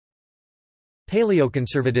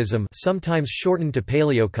Paleoconservatism, sometimes shortened to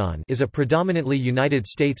Paleocon, is a predominantly United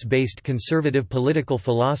States-based conservative political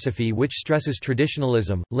philosophy which stresses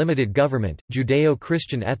traditionalism, limited government,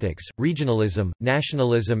 Judeo-Christian ethics, regionalism,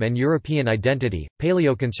 nationalism and European identity.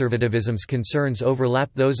 Paleoconservatism's concerns overlap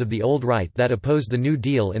those of the Old Right that opposed the New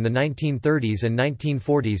Deal in the 1930s and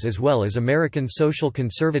 1940s as well as American social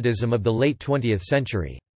conservatism of the late 20th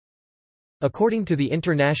century. According to the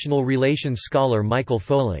international relations scholar Michael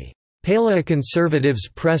Foley, Paleoconservatives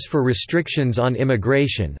press for restrictions on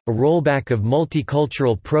immigration, a rollback of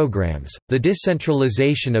multicultural programs, the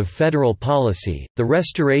decentralization of federal policy, the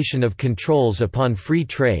restoration of controls upon free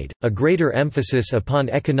trade, a greater emphasis upon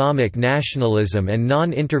economic nationalism and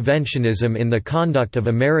non-interventionism in the conduct of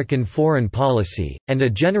American foreign policy, and a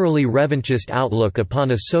generally revanchist outlook upon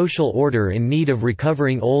a social order in need of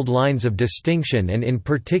recovering old lines of distinction and in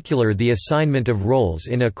particular the assignment of roles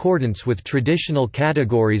in accordance with traditional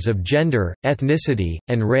categories of gender, ethnicity,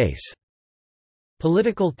 and race.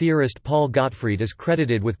 Political theorist Paul Gottfried is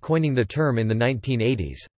credited with coining the term in the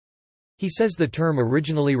 1980s. He says the term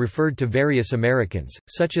originally referred to various Americans,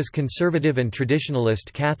 such as conservative and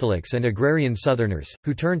traditionalist Catholics and agrarian Southerners,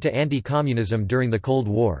 who turned to anti-communism during the Cold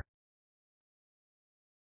War.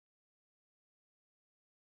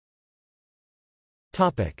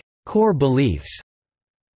 Core beliefs.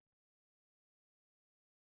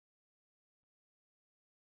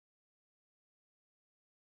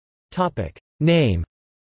 Name.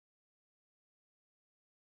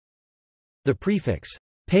 The prefix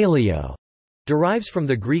 «paleo» derives from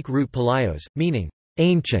the Greek root palaios, meaning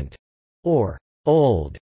 «ancient» or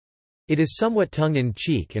 «old». It is somewhat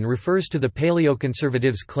tongue-in-cheek and refers to the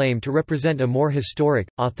paleoconservatives' claim to represent a more historic,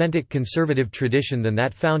 authentic conservative tradition than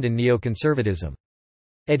that found in neoconservatism.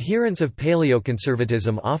 Adherents of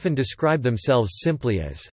paleoconservatism often describe themselves simply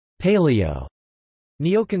as «paleo».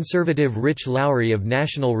 Neoconservative Rich Lowry of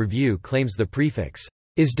National Review claims the prefix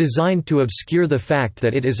is designed to obscure the fact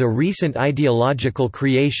that it is a recent ideological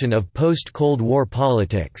creation of post-Cold War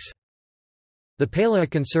politics. The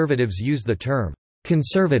paleoconservatives use the term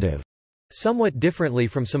conservative somewhat differently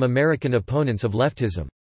from some American opponents of leftism.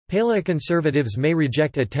 Paleoconservatives may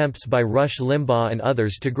reject attempts by Rush Limbaugh and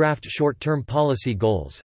others to graft short-term policy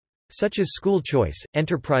goals, such as school choice,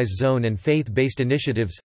 enterprise zone and faith-based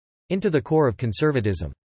initiatives, into the core of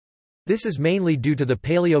conservatism. This is mainly due to the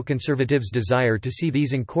paleoconservatives' desire to see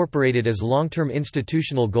these incorporated as long-term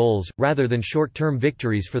institutional goals, rather than short-term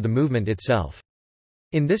victories for the movement itself.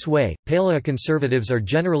 In this way, paleoconservatives are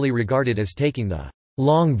generally regarded as taking the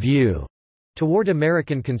long view toward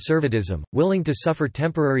American conservatism, willing to suffer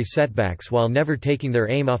temporary setbacks while never taking their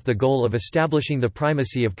aim off the goal of establishing the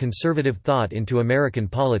primacy of conservative thought into American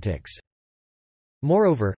politics.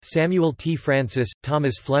 Moreover, Samuel T. Francis,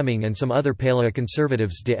 Thomas Fleming and some other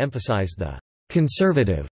paleoconservatives de-emphasized the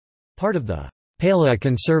 «conservative» part of the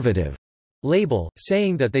 «paleoconservative» label,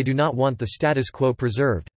 saying that they do not want the status quo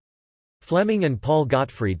preserved. Fleming and Paul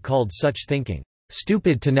Gottfried called such thinking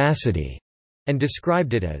 «stupid tenacity» and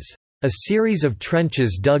described it as «a series of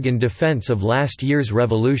trenches dug in defense of last year's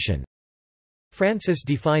revolution». Francis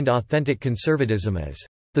defined authentic conservatism as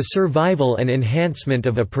the survival and enhancement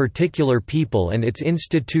of a particular people and its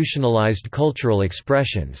institutionalized cultural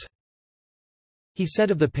expressions. He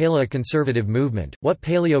said of the paleoconservative movement, what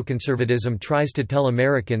paleoconservatism tries to tell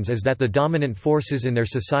Americans is that the dominant forces in their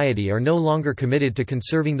society are no longer committed to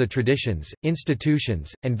conserving the traditions,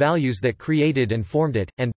 institutions, and values that created and formed it,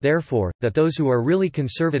 and, therefore, that those who are really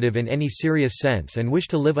conservative in any serious sense and wish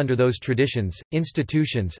to live under those traditions,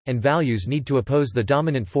 institutions, and values need to oppose the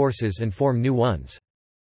dominant forces and form new ones.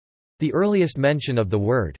 The earliest mention of the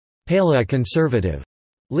word paleoconservative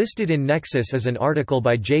listed in Nexus is an article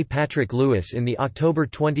by J. Patrick Lewis in the October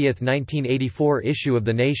 20, 1984 issue of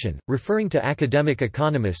The Nation, referring to academic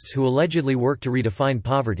economists who allegedly work to redefine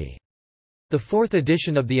poverty. The fourth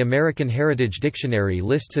edition of the American Heritage Dictionary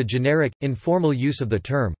lists a generic, informal use of the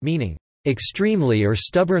term, meaning, "extremely or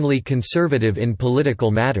stubbornly conservative in political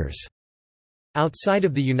matters." Outside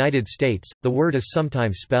of the United States, the word is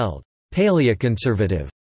sometimes spelled paleoconservative.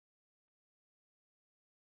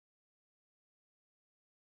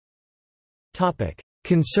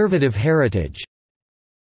 Conservative heritage.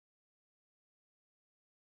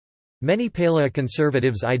 Many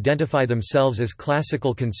paleoconservatives identify themselves as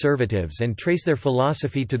classical conservatives and trace their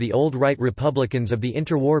philosophy to the old right Republicans of the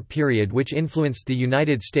interwar period which influenced the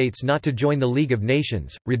United States not to join the League of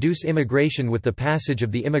Nations, reduce immigration with the passage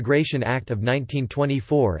of the Immigration Act of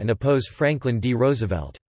 1924 and oppose Franklin D.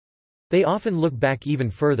 Roosevelt. They often look back even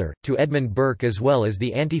further, to Edmund Burke as well as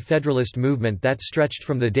the anti-federalist movement that stretched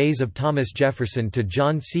from the days of Thomas Jefferson to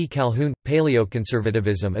John C. Calhoun.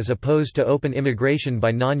 Paleoconservatism is opposed to open immigration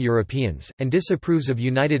by non-Europeans, and disapproves of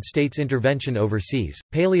United States intervention overseas.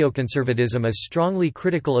 Paleoconservatism is strongly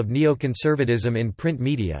critical of neoconservatism in print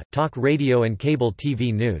media, talk radio and cable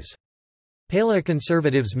TV news.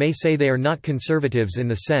 Paleoconservatives may say they are not conservatives in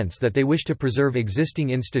the sense that they wish to preserve existing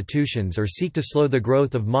institutions or seek to slow the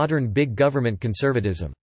growth of modern big government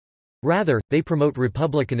conservatism. Rather, they promote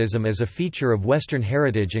republicanism as a feature of Western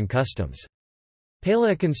heritage and customs.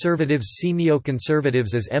 Paleoconservatives see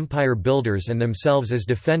neoconservatives as empire builders and themselves as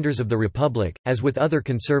defenders of the republic. As with other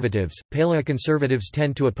conservatives, paleoconservatives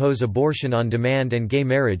tend to oppose abortion on demand and gay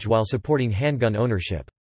marriage while supporting handgun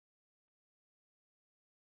ownership.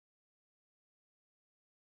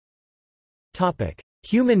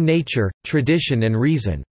 Human nature, tradition and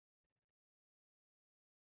reason.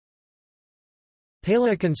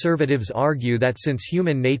 Paleoconservatives argue that since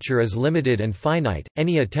human nature is limited and finite,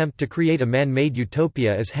 any attempt to create a man-made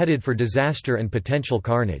utopia is headed for disaster and potential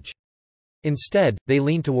carnage. Instead, they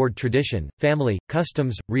lean toward tradition, family,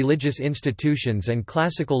 customs, religious institutions and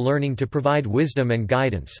classical learning to provide wisdom and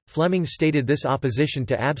guidance. Fleming stated this opposition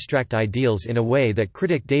to abstract ideals in a way that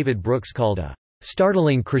critic David Brooks called a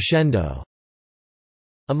startling crescendo.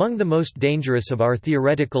 Among the most dangerous of our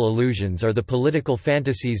theoretical illusions are the political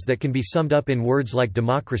fantasies that can be summed up in words like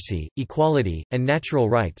democracy, equality, and natural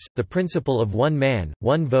rights, the principle of one man,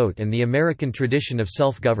 one vote and the American tradition of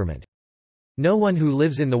self-government. No one who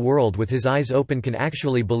lives in the world with his eyes open can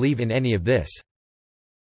actually believe in any of this.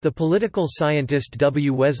 The political scientist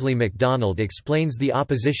W. Wesley MacDonald explains the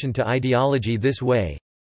opposition to ideology this way.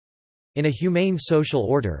 In a humane social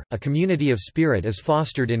order, a community of spirit is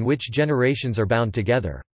fostered in which generations are bound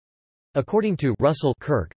together. According to Russell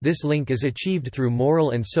Kirk, this link is achieved through moral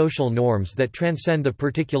and social norms that transcend the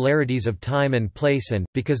particularities of time and place and,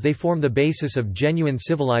 because they form the basis of genuine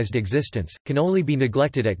civilized existence, can only be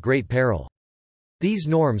neglected at great peril. These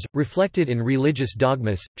norms, reflected in religious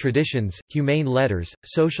dogmas, traditions, humane letters,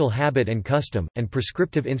 social habit and custom, and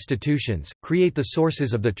prescriptive institutions, create the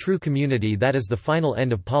sources of the true community that is the final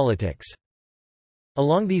end of politics.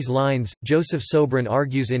 Along these lines, Joseph Sobran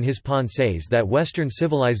argues in his Pensées that Western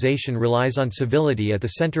civilization relies on civility at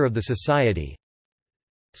the center of the society.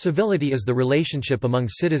 Civility is the relationship among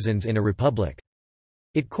citizens in a republic.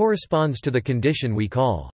 It corresponds to the condition we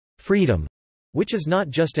call freedom, which is not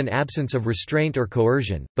just an absence of restraint or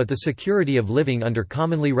coercion, but the security of living under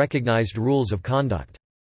commonly recognized rules of conduct.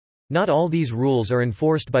 Not all these rules are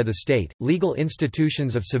enforced by the state. Legal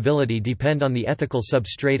institutions of civility depend on the ethical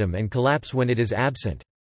substratum and collapse when it is absent.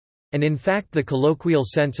 And in fact, the colloquial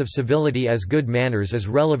sense of civility as good manners is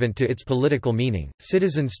relevant to its political meaning.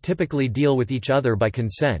 Citizens typically deal with each other by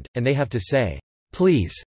consent, and they have to say,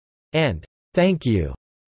 please, and thank you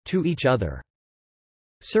to each other.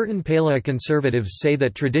 Certain paleoconservatives say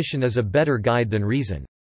that tradition is a better guide than reason.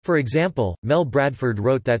 For example, Mel Bradford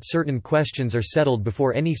wrote that certain questions are settled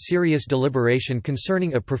before any serious deliberation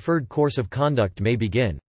concerning a preferred course of conduct may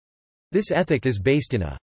begin. This ethic is based in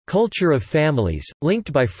a culture of families,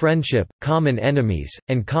 linked by friendship, common enemies,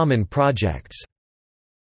 and common projects.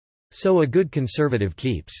 So a good conservative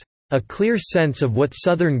keeps a clear sense of what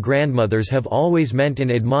Southern grandmothers have always meant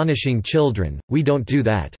in admonishing children. We don't do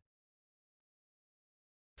that.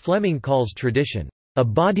 Fleming calls tradition a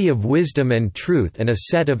body of wisdom and truth and a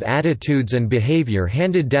set of attitudes and behavior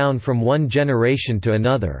handed down from one generation to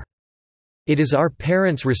another. It is our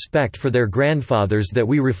parents' respect for their grandfathers that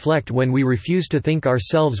we reflect when we refuse to think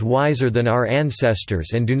ourselves wiser than our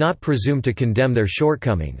ancestors and do not presume to condemn their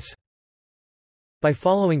shortcomings. By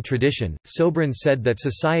following tradition, Sobran said that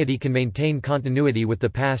society can maintain continuity with the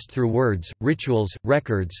past through words, rituals,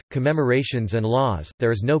 records, commemorations and laws. There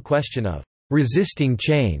is no question of resisting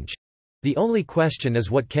change. The only question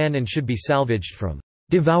is what can and should be salvaged from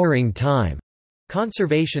devouring time.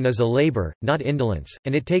 Conservation is a labor, not indolence,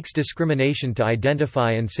 and it takes discrimination to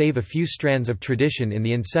identify and save a few strands of tradition in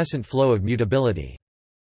the incessant flow of mutability.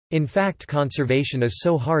 In fact, conservation is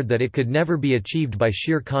so hard that it could never be achieved by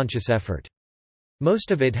sheer conscious effort.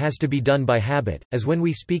 Most of it has to be done by habit, as when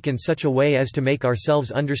we speak in such a way as to make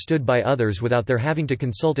ourselves understood by others without their having to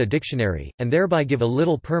consult a dictionary, and thereby give a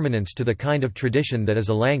little permanence to the kind of tradition that is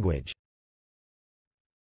a language.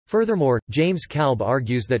 Furthermore, James Kalb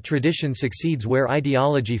argues that tradition succeeds where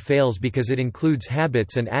ideology fails because it includes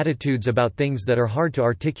habits and attitudes about things that are hard to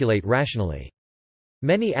articulate rationally.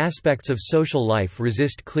 Many aspects of social life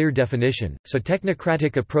resist clear definition, so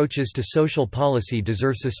technocratic approaches to social policy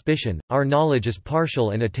deserve suspicion. Our knowledge is partial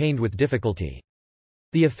and attained with difficulty.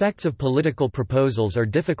 The effects of political proposals are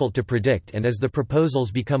difficult to predict, and as the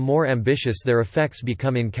proposals become more ambitious, their effects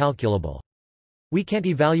become incalculable. We can't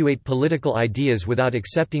evaluate political ideas without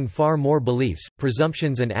accepting far more beliefs,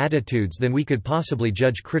 presumptions and attitudes than we could possibly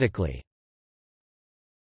judge critically.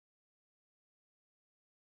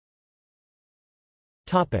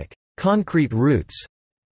 Concrete roots.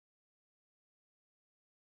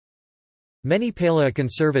 Many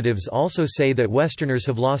paleoconservatives also say that Westerners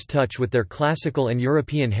have lost touch with their classical and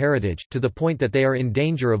European heritage, to the point that they are in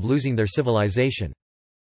danger of losing their civilization.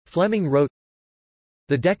 Fleming wrote,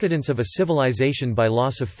 "The decadence of a civilization by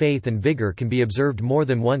loss of faith and vigor can be observed more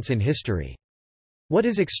than once in history. What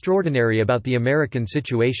is extraordinary about the American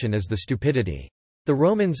situation is the stupidity. The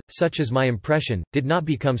Romans, such is my impression, did not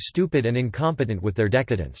become stupid and incompetent with their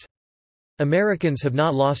decadence. Americans have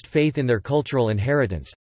not lost faith in their cultural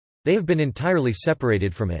inheritance. They have been entirely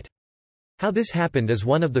separated from it. How this happened is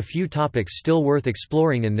one of the few topics still worth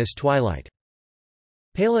exploring in this twilight."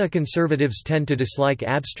 Paleoconservatives tend to dislike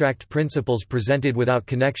abstract principles presented without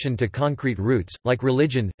connection to concrete roots, like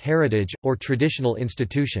religion, heritage, or traditional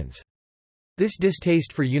institutions. This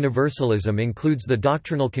distaste for universalism includes the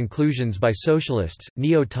doctrinal conclusions by socialists,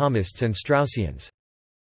 neo-Thomists and Straussians.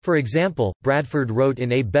 For example, Bradford wrote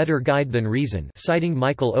in A Better Guide Than Reason, citing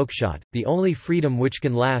Michael Oakeshott, "The only freedom which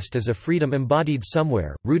can last is a freedom embodied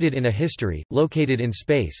somewhere, rooted in a history, located in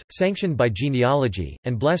space, sanctioned by genealogy,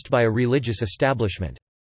 and blessed by a religious establishment.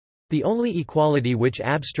 The only equality which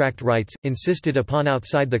abstract rights, insisted upon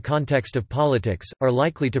outside the context of politics, are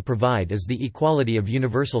likely to provide is the equality of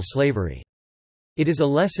universal slavery. It is a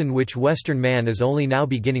lesson which Western man is only now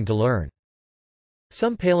beginning to learn."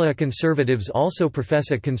 Some paleoconservatives also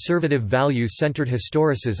profess a conservative values-centered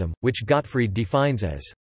historicism, which Gottfried defines as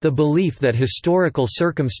the belief that historical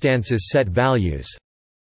circumstances set values.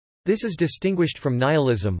 This is distinguished from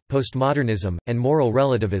nihilism, postmodernism, and moral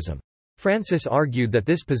relativism. Francis argued that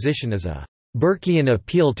this position is a Burkean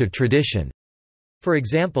appeal to tradition. For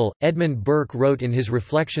example, Edmund Burke wrote in his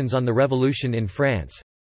Reflections on the Revolution in France,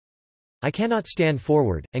 "I cannot stand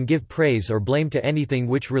forward, and give praise or blame to anything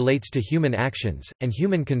which relates to human actions, and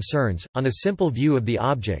human concerns, on a simple view of the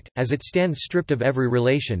object, as it stands stripped of every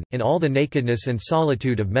relation, in all the nakedness and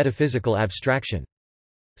solitude of metaphysical abstraction.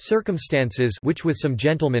 Circumstances which with some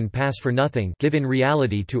gentlemen pass for nothing give in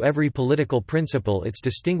reality to every political principle its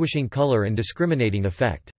distinguishing color and discriminating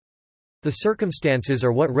effect. The circumstances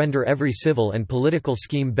are what render every civil and political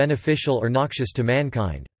scheme beneficial or noxious to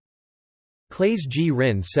mankind." Claes G.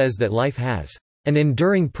 Rinn says that life has an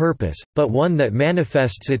enduring purpose, but one that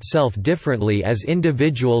manifests itself differently as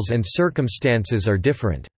individuals and circumstances are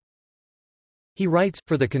different. He writes,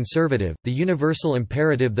 "For the conservative, the universal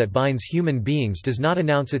imperative that binds human beings does not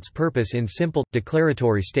announce its purpose in simple,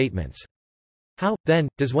 declaratory statements. How, then,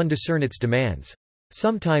 does one discern its demands?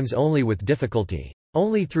 Sometimes only with difficulty.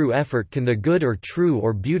 Only through effort can the good or true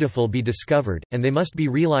or beautiful be discovered, and they must be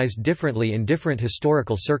realized differently in different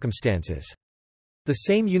historical circumstances. The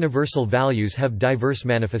same universal values have diverse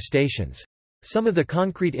manifestations. Some of the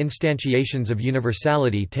concrete instantiations of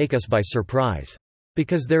universality take us by surprise.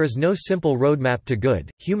 Because there is no simple roadmap to good,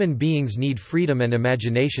 human beings need freedom and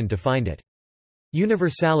imagination to find it.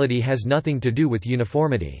 Universality has nothing to do with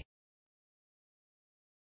uniformity."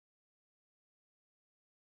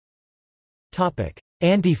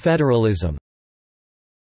 Anti-federalism.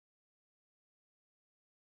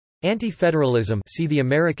 Anti-federalism, see the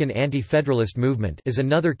American Anti-Federalist movement, is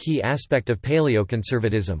another key aspect of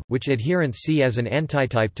paleoconservatism, which adherents see as an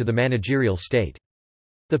antitype to the managerial state.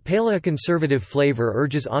 The paleoconservative flavor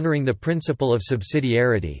urges honoring the principle of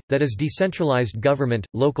subsidiarity, that is decentralized government,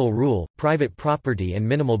 local rule, private property and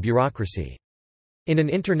minimal bureaucracy. In an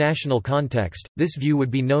international context, this view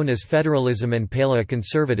would be known as federalism, and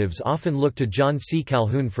paleoconservatives often look to John C.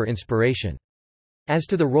 Calhoun for inspiration. As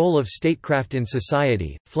to the role of statecraft in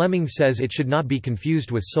society, Fleming says it should not be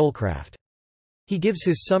confused with soulcraft. He gives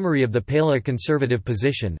his summary of the paleoconservative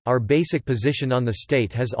position. Our basic position on the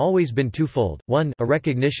state has always been twofold. 1, a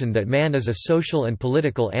recognition that man is a social and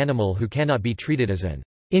political animal who cannot be treated as an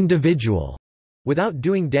individual without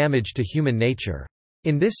doing damage to human nature.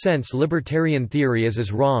 In this sense, libertarian theory is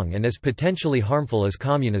as wrong and as potentially harmful as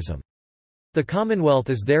communism. The Commonwealth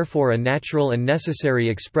is therefore a natural and necessary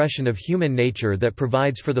expression of human nature that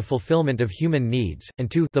provides for the fulfillment of human needs, and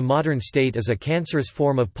 2, the modern state is a cancerous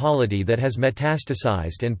form of polity that has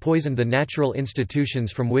metastasized and poisoned the natural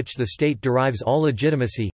institutions from which the state derives all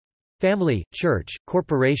legitimacy: family, church,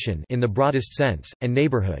 corporation in the broadest sense, and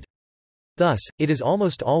neighborhood. Thus, it is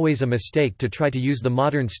almost always a mistake to try to use the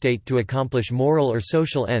modern state to accomplish moral or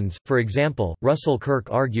social ends. For example, Russell Kirk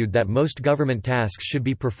argued that most government tasks should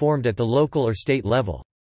be performed at the local or state level.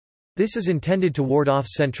 This is intended to ward off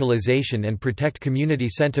centralization and protect community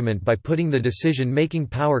sentiment by putting the decision-making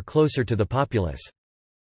power closer to the populace.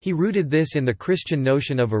 He rooted this in the Christian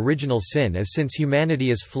notion of original sin, as since humanity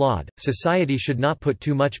is flawed, society should not put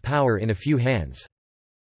too much power in a few hands.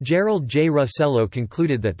 Gerald J. Russello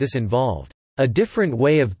concluded that this involved a different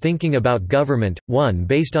way of thinking about government, one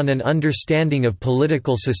based on an understanding of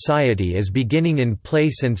political society as beginning in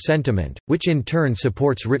place and sentiment, which in turn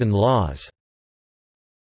supports written laws.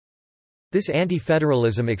 This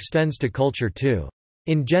anti-federalism extends to culture too.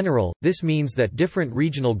 In general, this means that different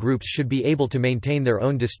regional groups should be able to maintain their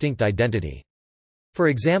own distinct identity. For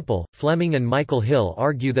example, Fleming and Michael Hill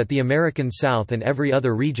argue that the American South and every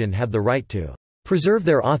other region have the right to preserve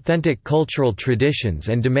their authentic cultural traditions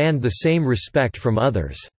and demand the same respect from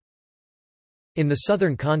others. In the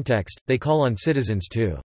Southern context, they call on citizens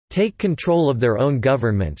to take control of their own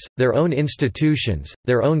governments, their own institutions,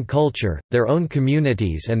 their own culture, their own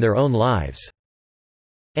communities and their own lives,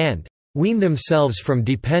 and wean themselves from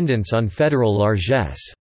dependence on federal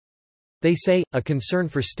largesse. They say, a concern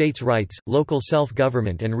for states' rights, local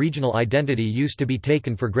self-government and regional identity used to be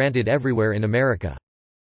taken for granted everywhere in America.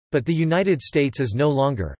 But the United States is no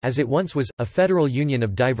longer, as it once was, a federal union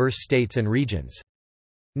of diverse states and regions.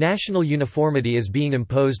 National uniformity is being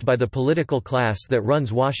imposed by the political class that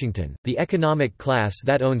runs Washington, the economic class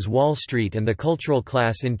that owns Wall Street, and the cultural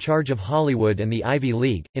class in charge of Hollywood and the Ivy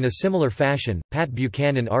League. In a similar fashion, Pat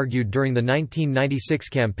Buchanan argued during the 1996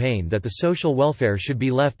 campaign that the social welfare should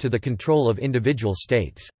be left to the control of individual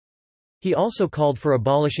states. He also called for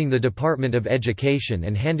abolishing the Department of Education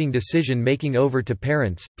and handing decision-making over to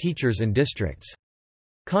parents, teachers and districts.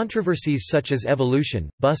 Controversies such as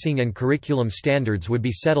evolution, busing and curriculum standards would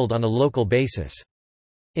be settled on a local basis.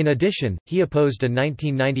 In addition, he opposed a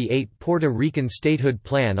 1998 Puerto Rican statehood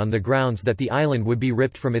plan on the grounds that the island would be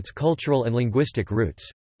ripped from its cultural and linguistic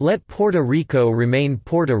roots. Let Puerto Rico remain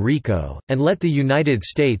Puerto Rico, and let the United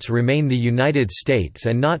States remain the United States,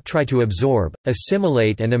 and not try to absorb,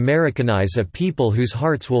 assimilate and Americanize a people whose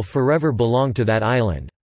hearts will forever belong to that island.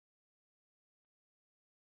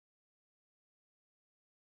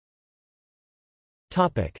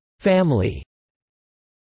 Family.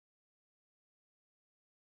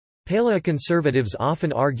 Paleoconservatives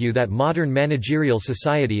often argue that modern managerial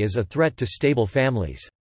society is a threat to stable families.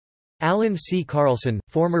 Alan C. Carlson,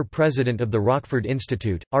 former president of the Rockford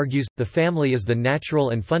Institute, argues, the family is the natural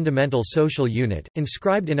and fundamental social unit,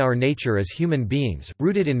 inscribed in our nature as human beings,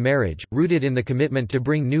 rooted in marriage, rooted in the commitment to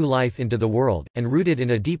bring new life into the world, and rooted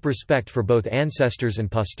in a deep respect for both ancestors and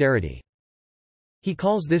posterity. He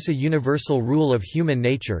calls this a universal rule of human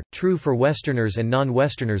nature, true for Westerners and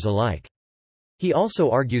non-Westerners alike. He also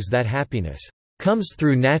argues that happiness comes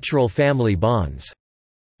through natural family bonds,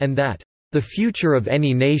 and that the future of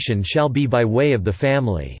any nation shall be by way of the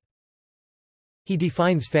family. He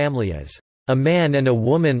defines family as a man and a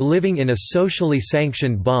woman living in a socially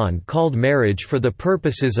sanctioned bond called marriage for the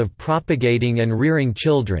purposes of propagating and rearing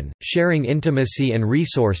children, sharing intimacy and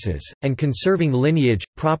resources, and conserving lineage,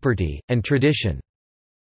 property, and tradition.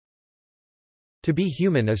 To be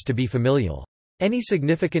human is to be familial. Any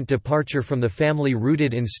significant departure from the family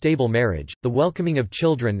rooted in stable marriage, the welcoming of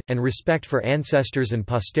children, and respect for ancestors and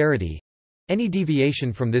posterity—any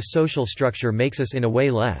deviation from this social structure makes us in a way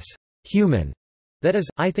less human. That is,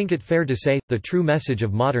 I think it fair to say, the true message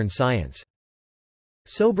of modern science.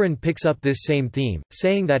 Sobran picks up this same theme,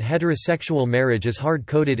 saying that heterosexual marriage is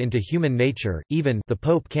hard-coded into human nature, even the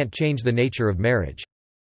Pope can't change the nature of marriage.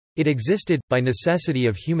 It existed, by necessity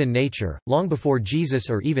of human nature, long before Jesus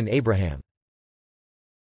or even Abraham.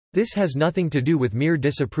 This has nothing to do with mere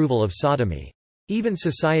disapproval of sodomy. Even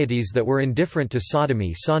societies that were indifferent to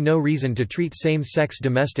sodomy saw no reason to treat same-sex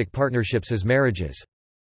domestic partnerships as marriages.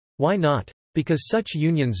 Why not? Because such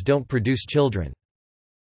unions don't produce children.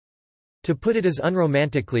 To put it as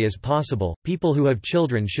unromantically as possible, people who have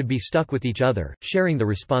children should be stuck with each other, sharing the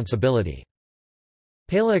responsibility.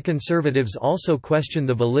 Paleoconservatives also question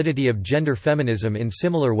the validity of gender feminism in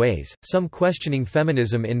similar ways, some questioning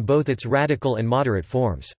feminism in both its radical and moderate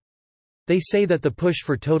forms. They say that the push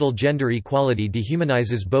for total gender equality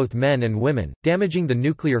dehumanizes both men and women, damaging the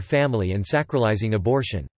nuclear family and sacralizing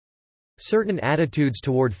abortion. Certain attitudes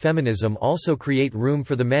toward feminism also create room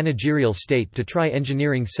for the managerial state to try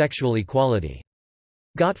engineering sexual equality.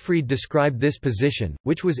 Gottfried described this position,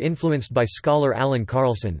 which was influenced by scholar Alan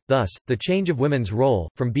Carlson. Thus, the change of women's role,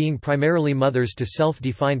 from being primarily mothers to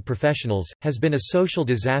self-defined professionals, has been a social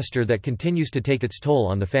disaster that continues to take its toll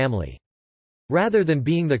on the family. Rather than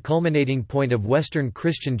being the culminating point of Western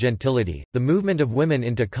Christian gentility, the movement of women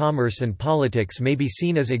into commerce and politics may be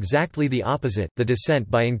seen as exactly the opposite, the descent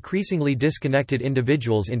by increasingly disconnected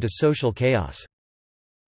individuals into social chaos.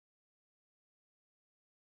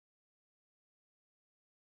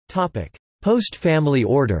 Post-family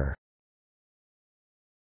order.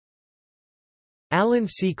 Alan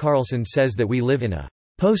C. Carlson says that we live in a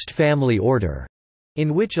post-family order,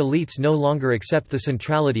 in which elites no longer accept the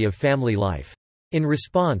centrality of family life. In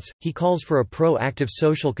response, he calls for a proactive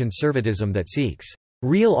social conservatism that seeks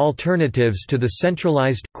real alternatives to the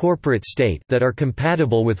centralized, corporate state that are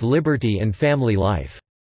compatible with liberty and family life.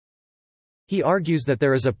 He argues that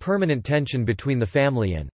there is a permanent tension between the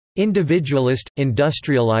family and individualist,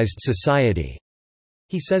 industrialized society.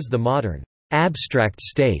 He says the modern, abstract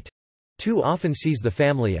state too often sees the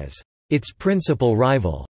family as its principal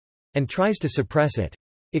rival and tries to suppress it.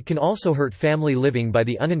 It can also hurt family living by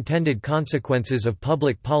the unintended consequences of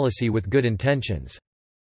public policy with good intentions.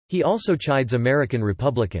 He also chides American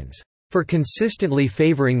Republicans for consistently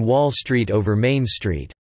favoring Wall Street over Main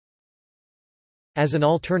Street. As an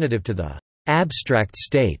alternative to the abstract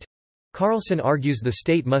state, Carlson argues the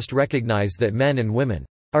state must recognize that men and women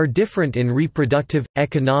are different in reproductive,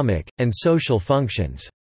 economic, and social functions,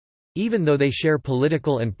 even though they share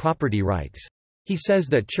political and property rights. He says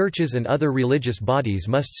that churches and other religious bodies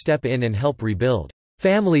must step in and help rebuild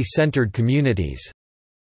family-centered communities.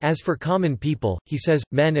 As for common people, he says,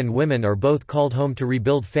 men and women are both called home to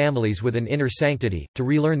rebuild families with an inner sanctity, to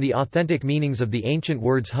relearn the authentic meanings of the ancient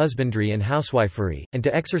words husbandry and housewifery, and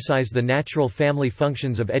to exercise the natural family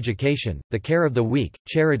functions of education, the care of the weak,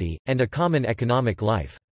 charity, and a common economic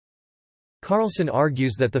life. Carlson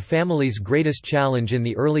argues that the family's greatest challenge in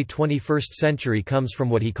the early 21st century comes from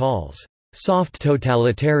what he calls soft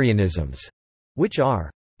totalitarianisms, which are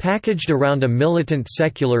packaged around a militant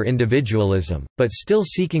secular individualism, but still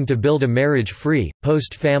seeking to build a marriage-free,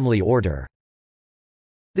 post-family order.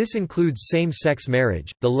 This includes same-sex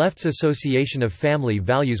marriage, the left's association of family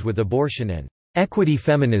values with abortion, and equity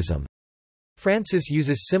feminism. Francis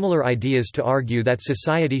uses similar ideas to argue that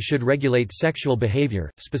society should regulate sexual behavior,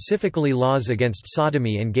 specifically laws against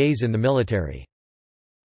sodomy and gays in the military.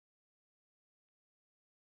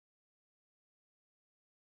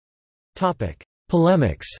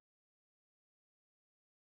 Polemics.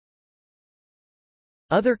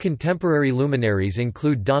 Other contemporary luminaries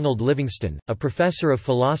include Donald Livingston, a professor of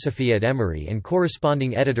philosophy at Emory and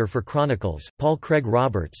corresponding editor for Chronicles, Paul Craig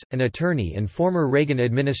Roberts, an attorney and former Reagan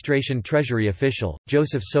administration Treasury official,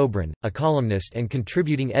 Joseph Sobran, a columnist and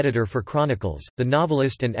contributing editor for Chronicles, the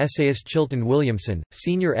novelist and essayist Chilton Williamson,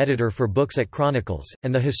 senior editor for books at Chronicles,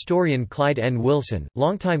 and the historian Clyde N. Wilson,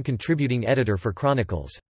 longtime contributing editor for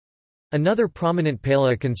Chronicles. Another prominent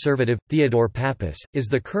paleoconservative, Theodore Pappas, is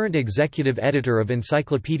the current executive editor of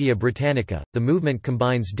Encyclopaedia Britannica. The movement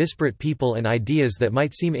combines disparate people and ideas that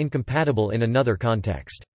might seem incompatible in another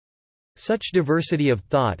context. Such diversity of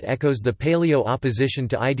thought echoes the paleo opposition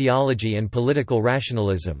to ideology and political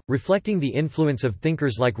rationalism, reflecting the influence of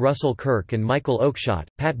thinkers like Russell Kirk and Michael Oakeshott.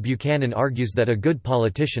 Pat Buchanan argues that a good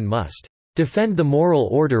politician must defend the moral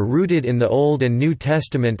order rooted in the Old and New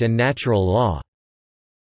Testament and natural law,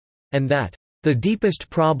 and that the deepest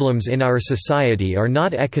problems in our society are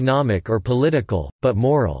not economic or political, but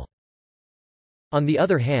moral. On the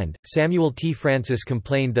other hand, Samuel T. Francis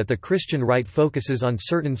complained that the Christian right focuses on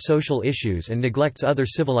certain social issues and neglects other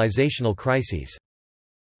civilizational crises.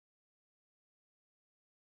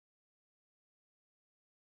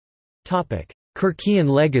 Kirkian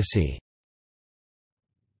legacy.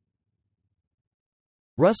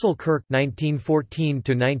 Russell Kirk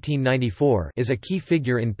 (1914–1994) is a key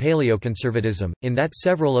figure in paleoconservatism, in that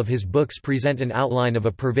several of his books present an outline of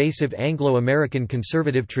a pervasive Anglo-American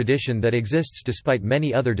conservative tradition that exists despite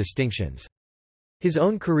many other distinctions. His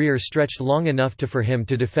own career stretched long enough for him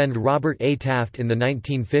to defend Robert A. Taft in the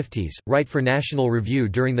 1950s, write for National Review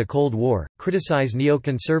during the Cold War, criticize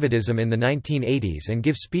neoconservatism in the 1980s and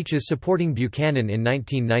give speeches supporting Buchanan in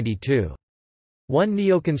 1992. One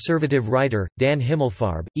neoconservative writer, Dan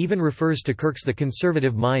Himmelfarb, even refers to Kirk's The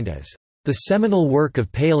Conservative Mind as the seminal work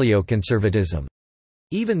of paleoconservatism.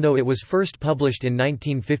 Even though it was first published in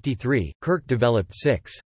 1953, Kirk developed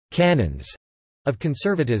 6 canons of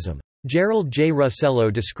conservatism. Gerald J.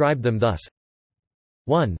 Russello described them thus: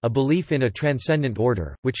 1. A belief in a transcendent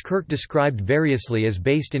order, which Kirk described variously as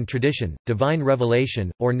based in tradition, divine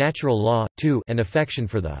revelation, or natural law. 2. An affection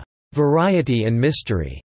for the variety and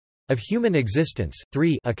mystery of human existence.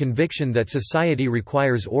 3. A conviction that society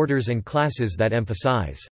requires orders and classes that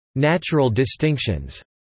emphasize natural distinctions.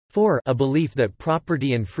 4. A belief that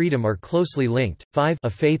property and freedom are closely linked, 5. A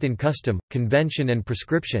faith in custom, convention and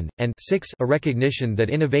prescription, and 6. A recognition that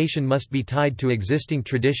innovation must be tied to existing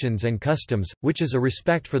traditions and customs, which is a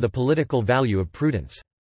respect for the political value of prudence.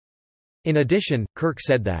 In addition, Kirk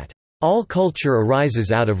said that, "All culture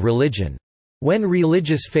arises out of religion. When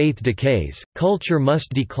religious faith decays, culture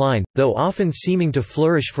must decline, though often seeming to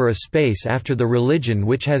flourish for a space after the religion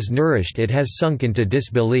which has nourished it has sunk into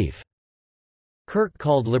disbelief." Kirk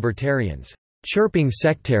called libertarians, "chirping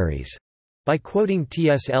sectaries," by quoting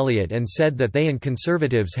T.S. Eliot, and said that they and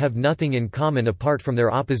conservatives have nothing in common apart from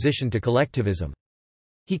their opposition to collectivism.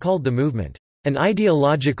 He called the movement, "an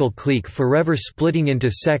ideological clique forever splitting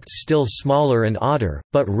into sects still smaller and odder,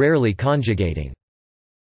 but rarely conjugating."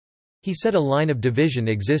 He said a line of division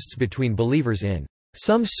exists between believers in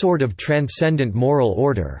 "some sort of transcendent moral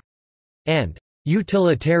order" and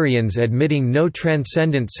 "utilitarians admitting no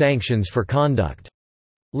transcendent sanctions for conduct."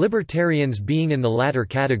 Libertarians being in the latter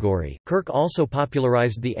category, Kirk also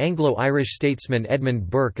popularized the Anglo-Irish statesman Edmund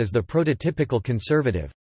Burke as the prototypical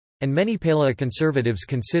conservative, and many paleoconservatives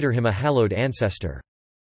consider him a hallowed ancestor.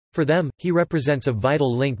 For them, he represents a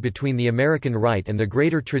vital link between the American right and the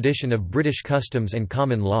greater tradition of British customs and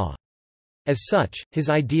common law. As such, his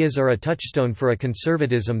ideas are a touchstone for a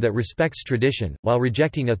conservatism that respects tradition, while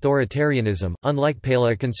rejecting authoritarianism. Unlike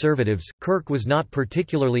paleoconservatives, Kirk was not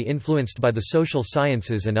particularly influenced by the social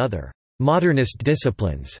sciences and other modernist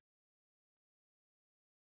disciplines.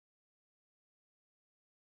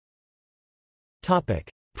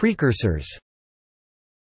 Precursors.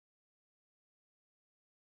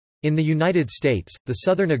 In the United States, the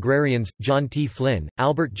Southern agrarians, John T. Flynn,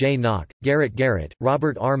 Albert J. Nock, Garrett Garrett,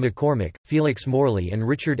 Robert R. McCormick, Felix Morley and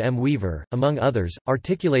Richard M. Weaver, among others,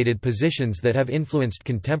 articulated positions that have influenced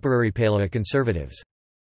contemporary paleoconservatives.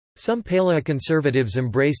 Some paleoconservatives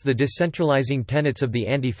embrace the decentralizing tenets of the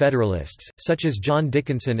Anti-federalists, such as John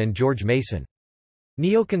Dickinson and George Mason.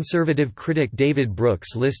 Neoconservative critic David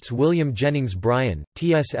Brooks lists William Jennings Bryan,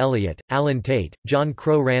 T.S. Eliot, Alan Tate, John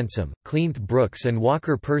Crow Ransom, Cleanth Brooks and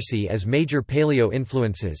Walker Percy as major paleo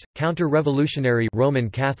influences. Counter-revolutionary Roman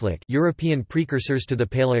Catholic European precursors to the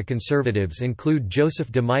paleoconservatives include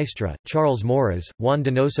Joseph de Maistre, Charles Maurras, Juan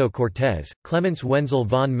Donoso Cortés, Clements Wenzel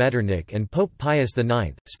von Metternich and Pope Pius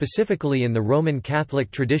IX, specifically in the Roman Catholic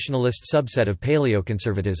traditionalist subset of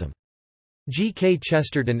paleoconservatism. G. K.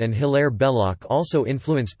 Chesterton and Hilaire Belloc also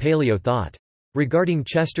influence paleo thought. Regarding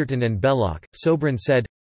Chesterton and Belloc, Sobran said,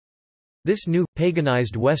 "This new,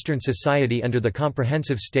 paganized Western society under the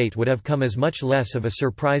comprehensive state would have come as much less of a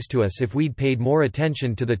surprise to us if we'd paid more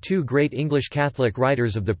attention to the two great English Catholic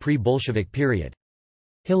writers of the pre-Bolshevik period.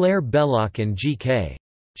 Hilaire Belloc and G. K.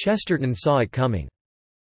 Chesterton saw it coming."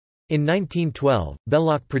 In 1912,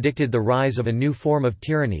 Belloc predicted the rise of a new form of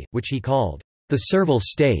tyranny, which he called the servile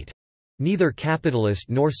state. Neither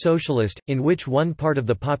capitalist nor socialist, in which one part of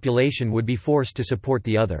the population would be forced to support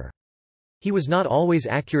the other. He was not always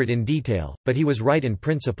accurate in detail, but he was right in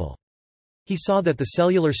principle. He saw that the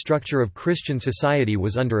cellular structure of Christian society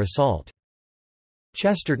was under assault.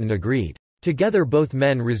 Chesterton agreed. Together both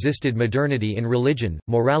men resisted modernity in religion,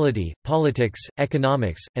 morality, politics,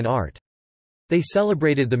 economics, and art. They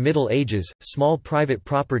celebrated the Middle Ages, small private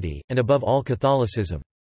property, and above all Catholicism.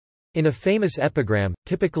 In a famous epigram,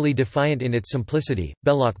 typically defiant in its simplicity,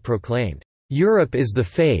 Belloc proclaimed, "Europe is the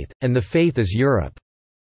faith, and the faith is Europe."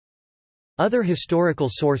 Other historical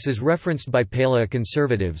sources referenced by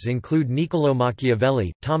paleoconservatives include Niccolò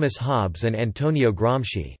Machiavelli, Thomas Hobbes and Antonio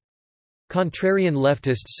Gramsci. Contrarian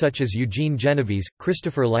leftists such as Eugene Genovese,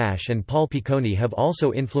 Christopher Lasch and Paul Picconi have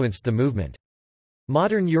also influenced the movement.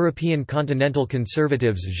 Modern European continental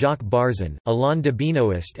conservatives Jacques Barzun, Alain de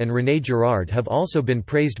Benoist and René Girard have also been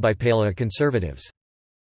praised by paleoconservatives.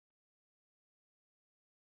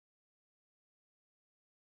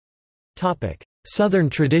 Southern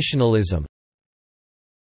traditionalism.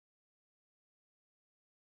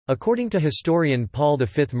 According to historian Paul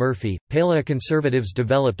V. Murphy, paleoconservatives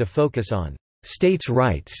developed a focus on states'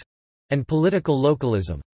 rights and political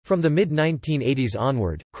localism. From the mid-1980s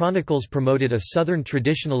onward, Chronicles promoted a Southern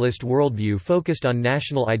traditionalist worldview focused on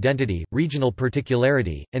national identity, regional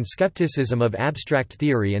particularity, and skepticism of abstract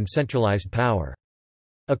theory and centralized power.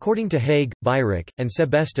 According to Haig, Byrick, and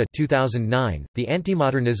Sebesta 2009, the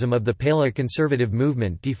antimodernism of the paleoconservative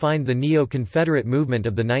movement defined the neo-Confederate movement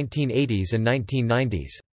of the 1980s and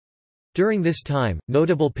 1990s. During this time,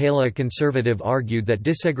 notable paleoconservative argued that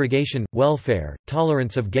desegregation, welfare,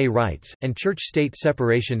 tolerance of gay rights, and church-state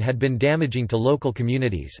separation had been damaging to local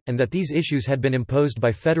communities, and that these issues had been imposed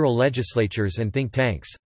by federal legislatures and think tanks.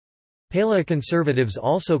 Paleoconservatives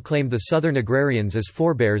also claimed the Southern agrarians as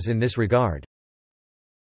forebears in this regard.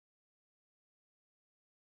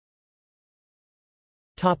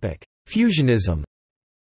 Fusionism.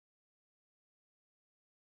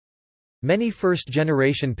 Many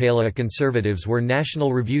first-generation Paleoconservatives were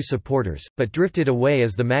National Review supporters, but drifted away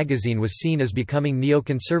as the magazine was seen as becoming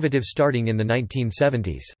neoconservative starting in the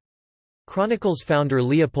 1970s. Chronicle's founder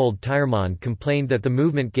Leopold Tyerman complained that the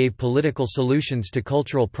movement gave political solutions to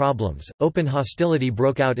cultural problems. Open hostility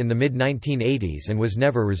broke out in the mid-1980s and was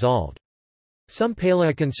never resolved. Some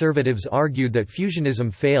paleoconservatives argued that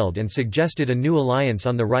fusionism failed and suggested a new alliance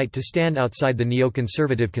on the right to stand outside the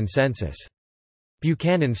neoconservative consensus.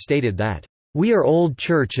 Buchanan stated that, "We are old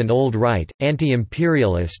church and old right,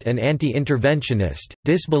 anti-imperialist and anti-interventionist,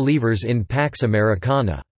 disbelievers in Pax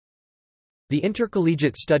Americana." The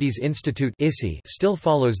Intercollegiate Studies Institute still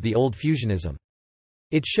follows the old fusionism.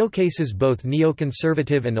 It showcases both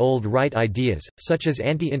neoconservative and old right ideas, such as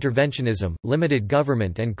anti-interventionism, limited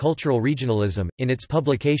government and cultural regionalism, in its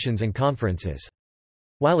publications and conferences.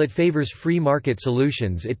 While it favors free market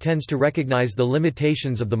solutions, it tends to recognize the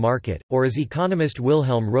limitations of the market, or as economist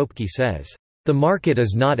Wilhelm Röpke says, "The market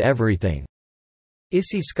is not everything."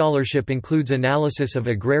 ISI scholarship includes analysis of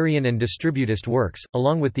agrarian and distributist works,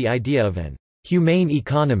 along with the idea of an humane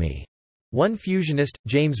economy. One fusionist,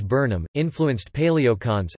 James Burnham, influenced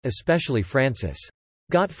paleocons, especially Francis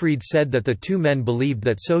Gottfried, said that the two men believed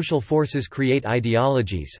that social forces create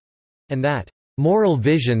ideologies—and that moral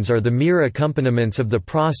visions are the mere accompaniments of the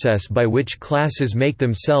process by which classes make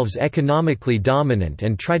themselves economically dominant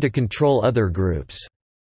and try to control other groups.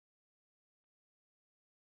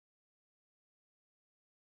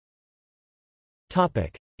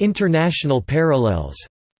 International parallels.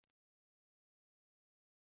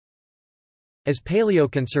 As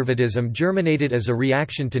paleoconservatism germinated as a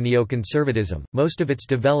reaction to neoconservatism, most of its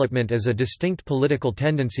development as a distinct political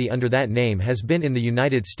tendency under that name has been in the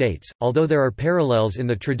United States, although there are parallels in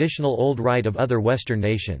the traditional old right of other Western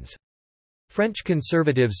nations. French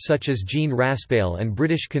conservatives such as Jean Raspail and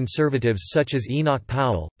British conservatives such as Enoch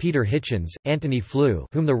Powell, Peter Hitchens, Antony Flew,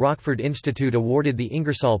 whom the Rockford Institute awarded the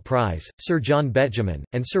Ingersoll Prize, Sir John Betjeman,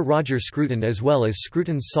 and Sir Roger Scruton, as well as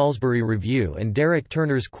Scruton's Salisbury Review and Derek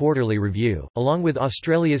Turner's Quarterly Review, along with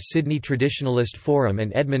Australia's Sydney Traditionalist Forum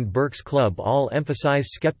and Edmund Burke's Club, all emphasise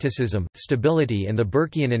skepticism, stability and the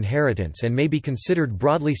Burkean inheritance, and may be considered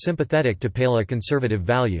broadly sympathetic to paleoconservative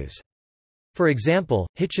values. For example,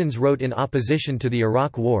 Hitchens wrote in opposition to the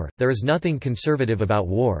Iraq War, "There is nothing conservative about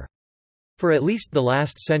war. For at least the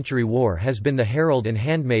last century war has been the herald and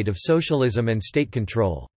handmaid of socialism and state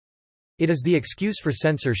control. It is the excuse for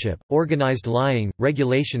censorship, organized lying,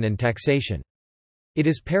 regulation and taxation. It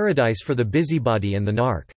is paradise for the busybody and the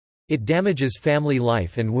narc. It damages family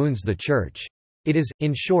life and wounds the church. It is,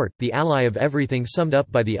 in short, the ally of everything summed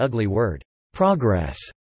up by the ugly word, progress."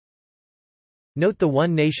 Note the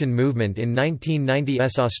One Nation movement in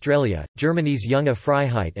 1990's Australia, Germany's Junge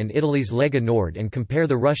Freiheit and Italy's Lega Nord, and compare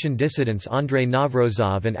the Russian dissidents Andrei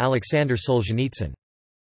Novrozov and Alexander Solzhenitsyn.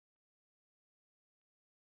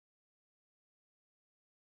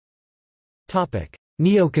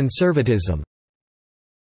 Neoconservatism.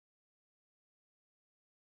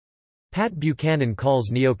 Pat Buchanan calls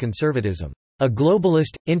neoconservatism a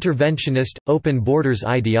globalist, interventionist, open borders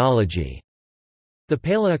ideology. The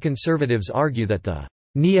paleoconservatives argue that the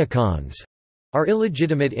neocons are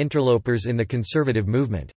illegitimate interlopers in the conservative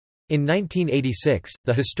movement. In 1986,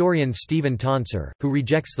 the historian Stephen Tonsor, who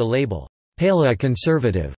rejects the label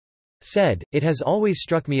paleoconservative, said, "It has always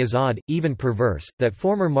struck me as odd, even perverse, that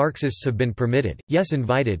former Marxists have been permitted, yes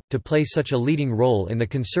invited, to play such a leading role in the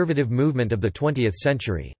conservative movement of the 20th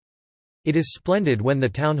century. It is splendid when the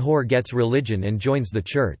town whore gets religion and joins the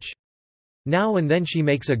church. Now and then she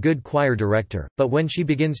makes a good choir director, but when she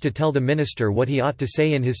begins to tell the minister what he ought to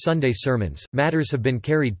say in his Sunday sermons, matters have been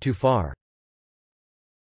carried too far."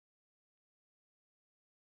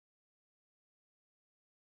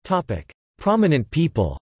 Prominent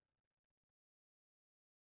people.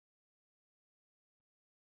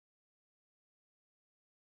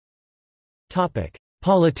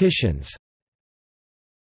 Politicians.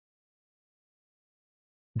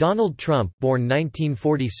 Donald Trump, born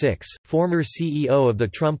 1946, former CEO of the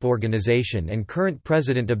Trump Organization and current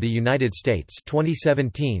President of the United States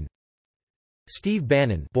 2017. Steve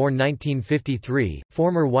Bannon, born 1953,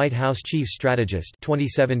 former White House Chief Strategist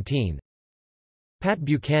 2017. Pat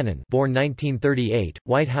Buchanan, born 1938,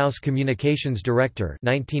 White House Communications Director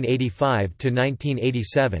 1985 to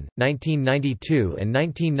 1987, 1992 and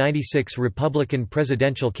 1996 Republican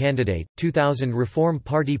presidential candidate, 2000 Reform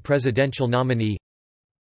Party presidential nominee.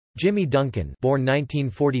 Jimmy Duncan, born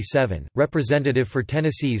 1947, representative for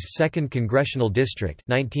Tennessee's 2nd Congressional District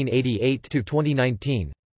 1988 to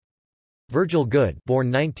 2019. Virgil Goode, born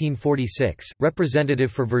 1946,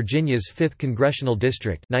 representative for Virginia's 5th Congressional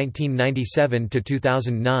District 1997 to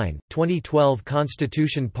 2009, 2012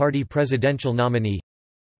 Constitution Party presidential nominee.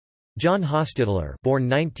 John Hostetler, born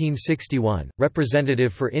 1961,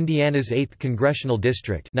 representative for Indiana's 8th Congressional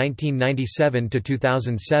District 1997 to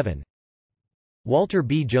 2007. Walter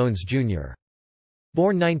B. Jones, Jr.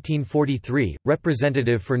 Born 1943,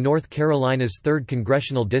 representative for North Carolina's 3rd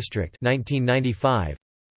Congressional District 1995.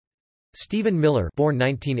 Stephen Miller, born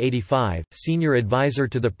 1985, senior advisor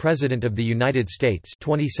to the President of the United States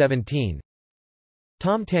 2017.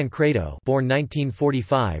 Tom Tancredo, born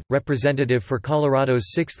 1945, representative for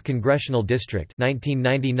Colorado's 6th Congressional District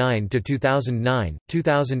 1999 to 2009,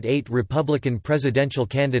 2008 Republican presidential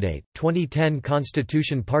candidate, 2010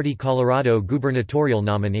 Constitution Party Colorado gubernatorial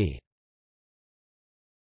nominee.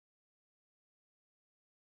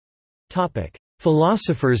 Topic: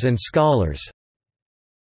 Philosophers and scholars.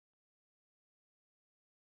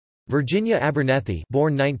 Virginia Abernethy,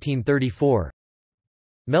 born 1934.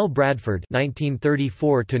 Mel Bradford,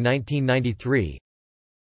 1934 to 1993.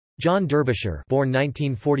 John Derbyshire, born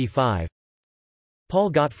 1945. Paul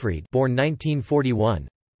Gottfried, born 1941.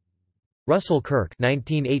 Russell Kirk,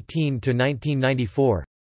 1918 to 1994.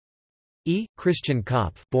 E. Christian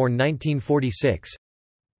Kopf, born 1946.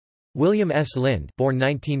 William S. Lind, born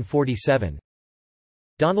 1947.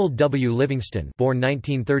 Donald W. Livingston, born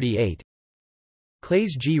 1938.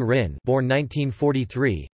 Claes G. Rinn, born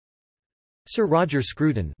 1943. Sir Roger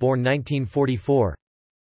Scruton, born 1944.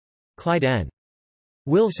 Clyde N.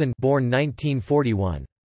 Wilson, born 1941.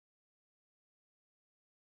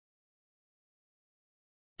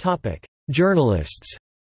 Topic: Journalists.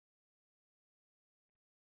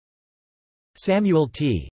 Samuel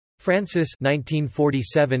T. Francis,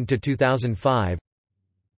 1947 to 2005.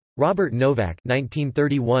 Robert Novak,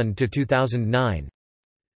 1931 to 2009.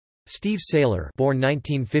 Steve Saylor, born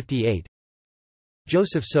 1958.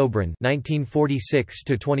 Joseph Sobran, 1946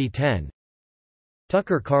 to 2010.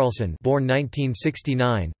 Tucker Carlson, born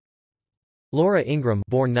 1969. Laura Ingraham,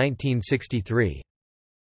 born 1963.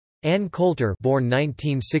 Ann Coulter, born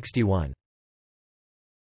 1961.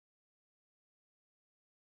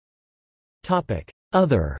 Topic: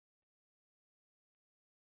 Other.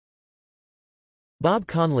 Bob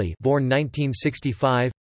Conley, born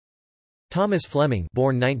 1965. Thomas Fleming,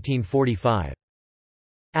 born 1945.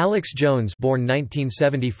 Alex Jones, born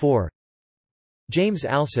 1974. James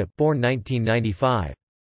Alsop, born 1995.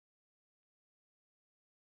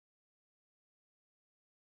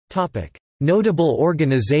 Topic: Notable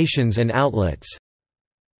organizations and outlets.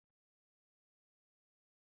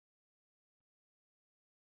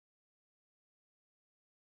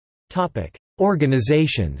 Topic: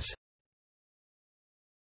 Organizations.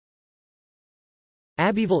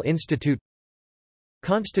 Abbeville Institute,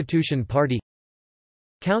 Constitution Party,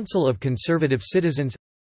 Council of Conservative Citizens,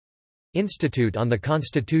 Institute on the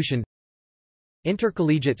Constitution,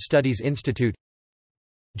 Intercollegiate Studies Institute,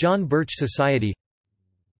 John Birch Society,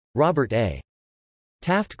 Robert A.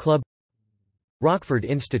 Taft Club, Rockford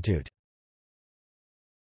Institute.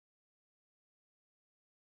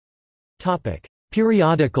 Topic: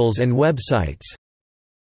 Periodicals and websites.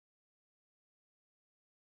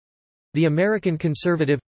 The American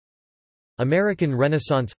Conservative, American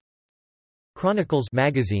Renaissance, Chronicles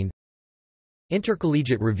magazine,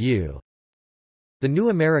 Intercollegiate Review, The New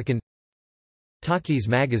American, Talkies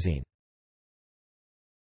magazine.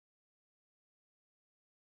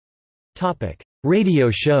 Topic: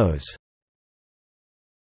 Radio shows.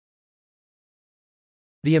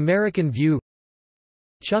 The American View,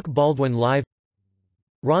 Chuck Baldwin Live,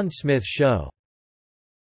 Ron Smith Show.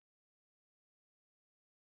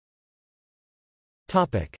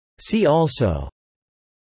 Topic: See also.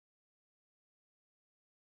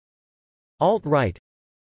 Alt-right,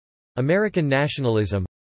 American nationalism,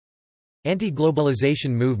 anti-globalization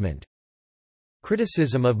movement,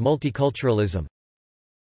 criticism of multiculturalism,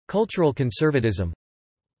 cultural conservatism,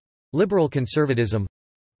 liberal conservatism,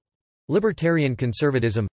 libertarian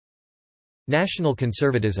conservatism, national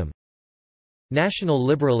conservatism, national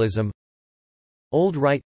liberalism, old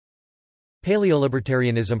right,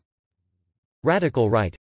 paleolibertarianism, radical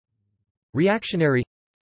right, reactionary,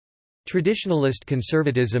 traditionalist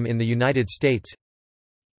conservatism in the United States.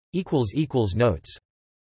 Notes